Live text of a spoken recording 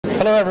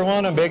Hello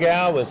everyone, I'm Big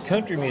Al with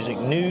Country Music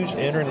News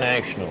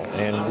International,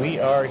 and we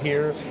are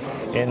here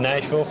in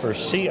Nashville for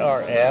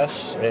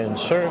CRS, and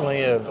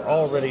certainly have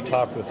already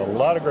talked with a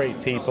lot of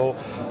great people.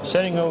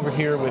 Sitting over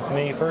here with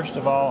me, first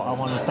of all, I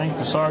want to thank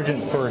the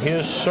Sergeant for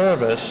his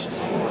service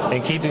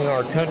in keeping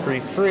our country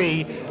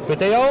free, but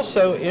they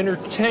also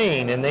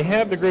entertain, and they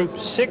have the group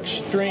Six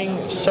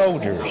String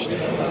Soldiers.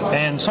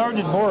 And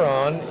Sergeant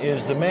Boron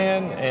is the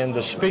man and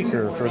the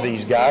speaker for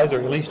these guys,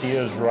 or at least he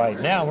is right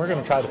now. We're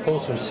going to try to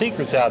pull some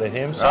secrets out of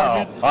him.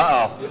 Sergeant,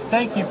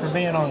 thank you for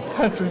being on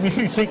Country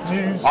Music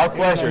News. Our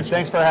pleasure.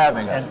 Thanks for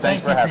having us. And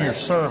thanks for having your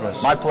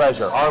service. My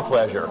pleasure. Our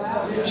pleasure.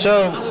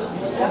 So,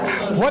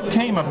 what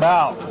came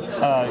about?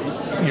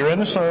 You're in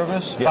the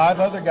service, yes. 5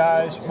 other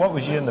guys. What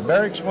was you in the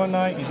barracks one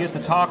night? You get to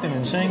talking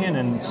and singing,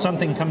 and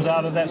something comes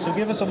out of that. So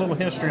give us a little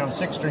history on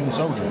Six String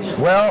Soldiers.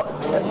 Well,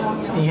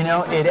 you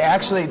know,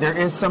 there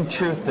is some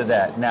truth to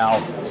that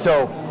now.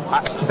 So,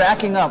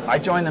 backing up, I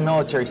joined the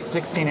military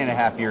 16 and a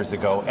half years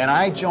ago, and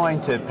I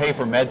joined to pay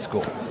for med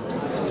school.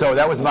 So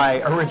that was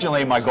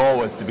originally my goal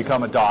was to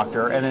become a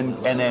doctor and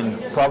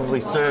then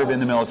probably serve in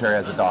the military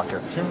as a doctor.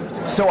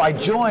 Sure. So I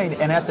joined,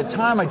 and at the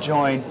time I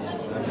joined,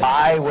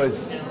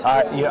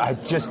 I'd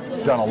just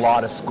done a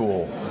lot of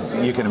school,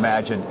 you can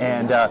imagine,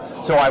 and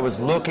so I was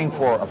looking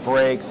for a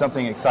break,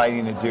 something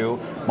exciting to do.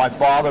 My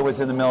father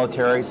was in the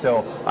military,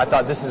 so I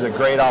thought this is a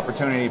great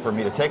opportunity for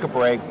me to take a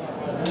break,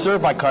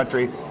 serve my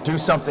country, do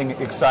something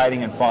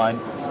exciting and fun,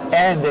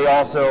 and they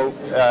also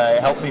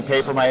helped me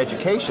pay for my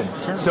education.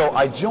 Sure. So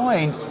I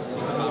joined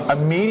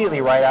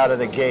immediately right out of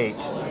the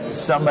gate.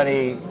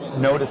 Somebody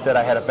noticed that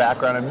I had a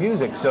background in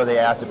music, so they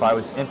asked if I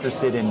was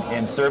interested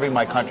in serving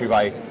my country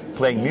by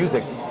playing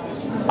music.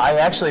 I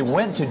actually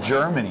went to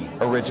Germany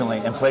originally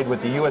and played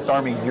with the U.S.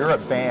 Army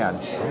Europe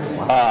Band.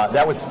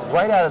 That was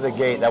right out of the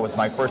gate. That was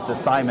my first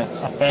assignment.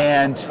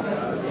 And,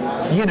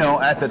 you know,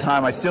 at the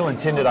time I still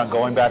intended on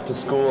going back to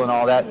school and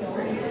all that.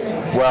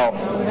 Well,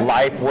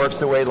 life works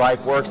the way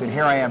life works, and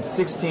here I am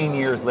 16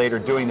 years later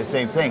doing the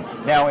same thing.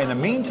 Now, in the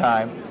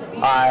meantime,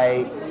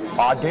 I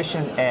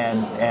auditioned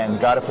and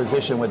got a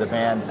position with a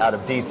band out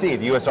of D.C.,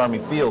 the U.S. Army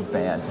Field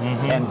Band.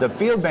 Mm-hmm. And the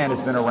Field Band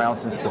has been around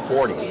since the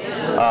 40s,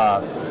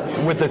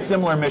 with a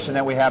similar mission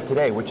that we have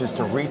today, which is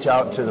to reach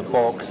out to the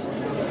folks,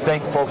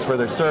 thank folks for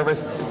their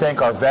service,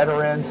 thank our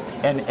veterans,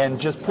 and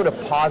just put a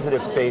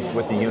positive face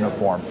with the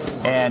uniform.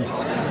 And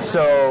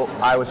so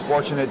I was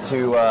fortunate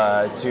to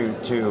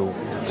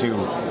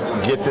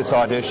get this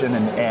audition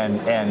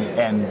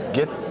and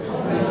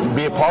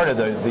be a part of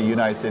the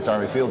United States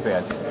Army Field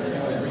Band.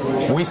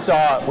 We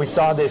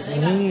saw this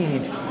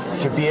need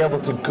to be able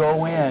to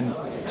go in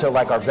to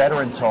like our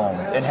veterans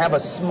homes and have a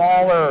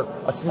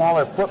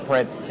smaller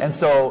footprint, and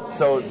so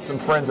some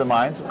friends of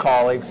mine, some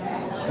colleagues,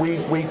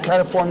 we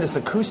kind of formed this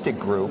acoustic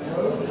group,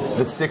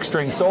 the Six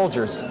String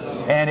Soldiers,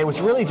 and it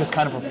was really just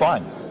kind of for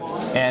fun.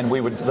 And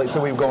we would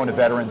go into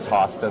veterans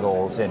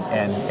hospitals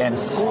and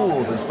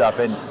schools and stuff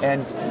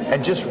and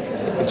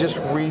just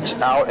reach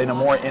out in a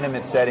more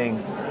intimate setting,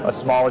 a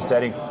smaller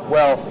setting.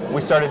 Well,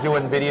 we started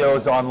doing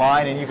videos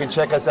online, and you can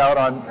check us out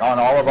on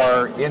all of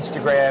our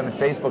Instagram and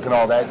Facebook and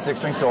all that, Six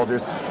String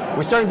Soldiers.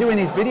 We started doing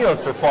these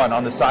videos for fun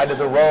on the side of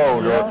the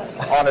road or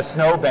on a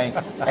snowbank,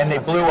 and they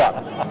blew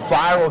up.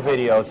 Viral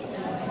videos.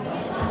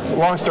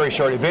 Long story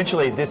short,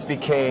 eventually this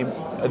became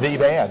the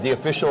band, the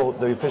official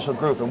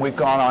group, and we've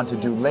gone on to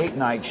do late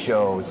night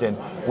shows, and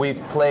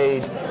we've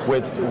played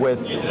with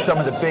some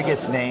of the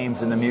biggest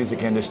names in the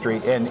music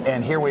industry,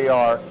 and here we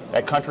are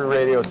at Country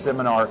Radio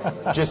Seminar,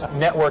 just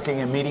networking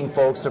and meeting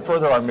folks to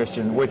further our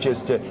mission, which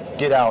is to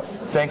get out,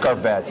 thank our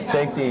vets,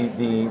 thank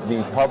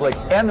the public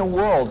and the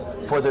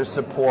world for their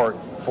support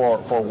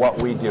for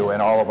what we do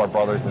and all of our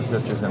brothers and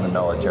sisters in the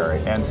military.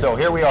 And so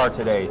here we are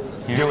today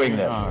doing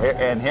this.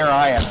 And here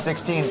I am,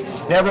 16,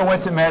 never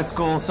went to med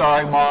school,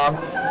 sorry Mom,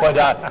 but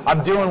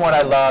I'm doing what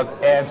I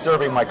love and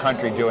serving my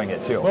country doing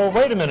it too. Well,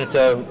 wait a minute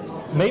though.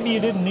 Maybe you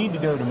didn't need to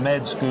go to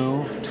med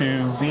school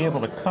to be able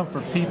to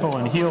comfort people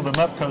and heal them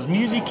up, because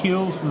music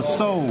heals the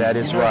soul. That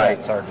is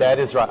right. That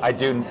is right. I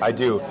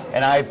do.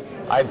 And I've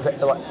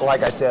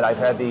like I said, I've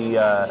had the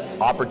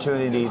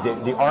opportunity,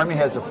 the Army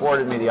has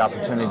afforded me the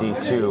opportunity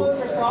to,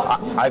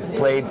 I've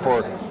played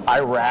for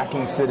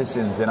Iraqi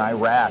citizens in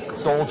Iraq,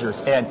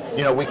 soldiers, and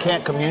you know, we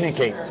can't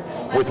communicate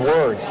with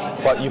words,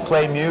 but you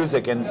play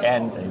music and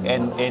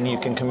you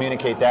can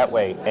communicate that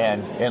way,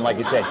 and like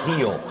you said,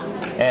 heal.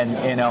 And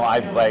you know,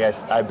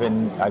 I've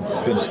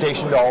been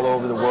stationed all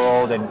over the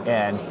world,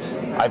 and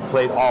I've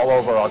played all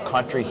over our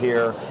country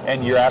here,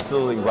 and you're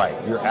absolutely right.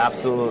 You're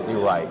absolutely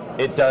right.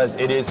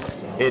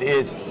 It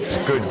is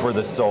good for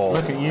the soul.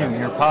 Look at you.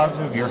 You're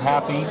positive. You're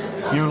happy.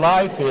 Your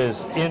life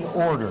is in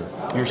order.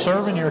 You're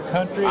serving your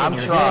country. I'm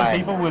and you're trying.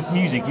 Healing people with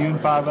music. You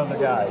and 5 other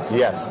guys.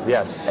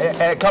 Yes,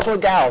 and a couple of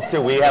gals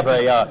too. We have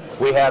a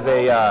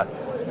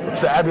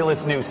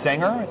fabulous new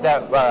singer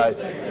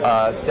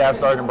that Staff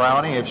Sergeant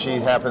Browning, if she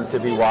happens to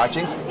be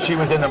watching. She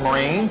was in the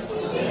Marines.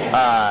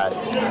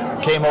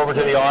 came over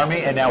to the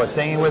Army and now is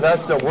singing with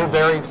us. So we're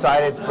very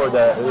excited for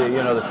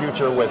the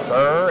future with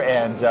her.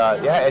 And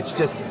yeah, it's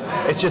just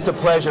a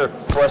pleasure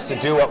for us to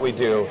do what we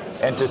do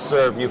and to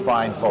serve you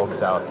fine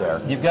folks out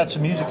there. You've got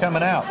some music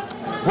coming out.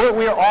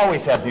 We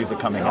always have music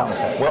coming out.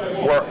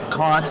 We're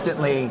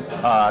constantly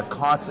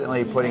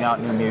putting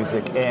out new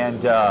music,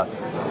 and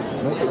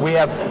we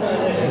have,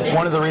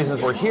 one of the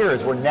reasons we're here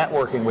is we're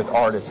networking with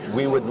artists.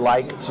 We would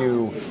like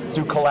to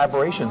do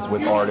collaborations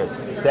with artists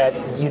that,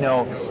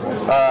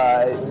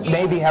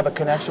 maybe have a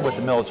connection with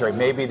the military.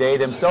 Maybe they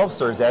themselves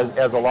serve,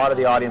 as a lot of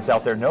the audience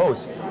out there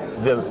knows.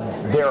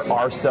 There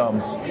are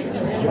some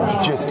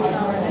just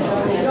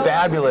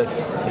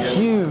fabulous,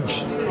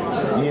 huge,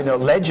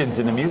 legends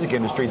in the music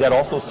industry that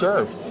also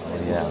served.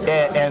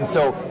 Yeah. And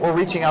so we're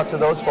reaching out to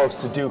those folks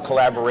to do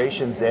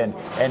collaborations and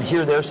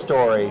hear their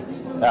story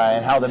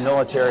and how the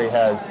military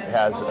has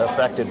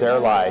affected their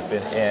life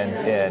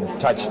and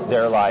touched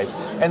their life,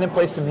 and then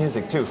play some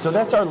music too. So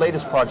that's our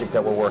latest project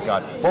that we're working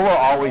on. But we're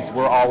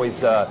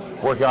always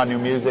working on new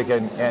music,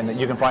 and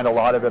you can find a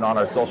lot of it on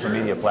our social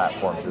media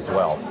platforms as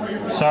well.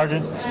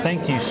 Sergeant,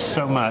 thank you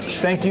so much.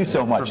 Thank you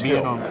so much for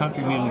being on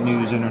Country Music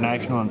News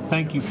International, and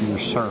thank you for your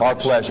service. Our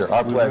pleasure.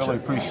 We really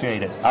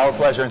appreciate it. Our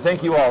pleasure, and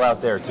thank you all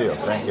out there too.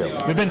 Thank you.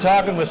 We've been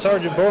talking with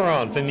Sergeant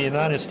Boron from the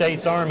United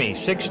States Army.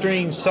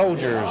 6-string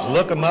soldiers.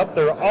 Look them up.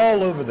 They're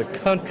all over the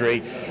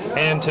country.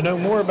 And to know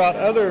more about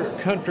other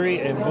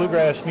country and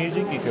bluegrass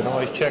music, you can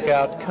always check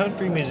out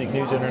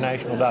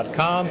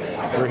countrymusicnewsinternational.com.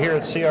 We're here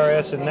at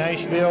CRS in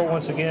Nashville.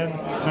 Once again,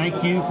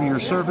 thank you for your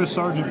service,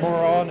 Sergeant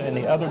Boron, and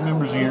the other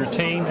members of your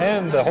team,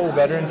 and the whole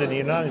veterans in the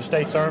United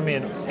States Army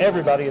and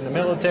everybody in the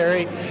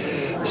military.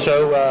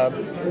 So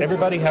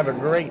everybody have a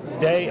great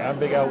day. I'm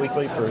Big Al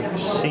Weekley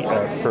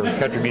for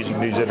Country Music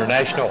News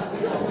International.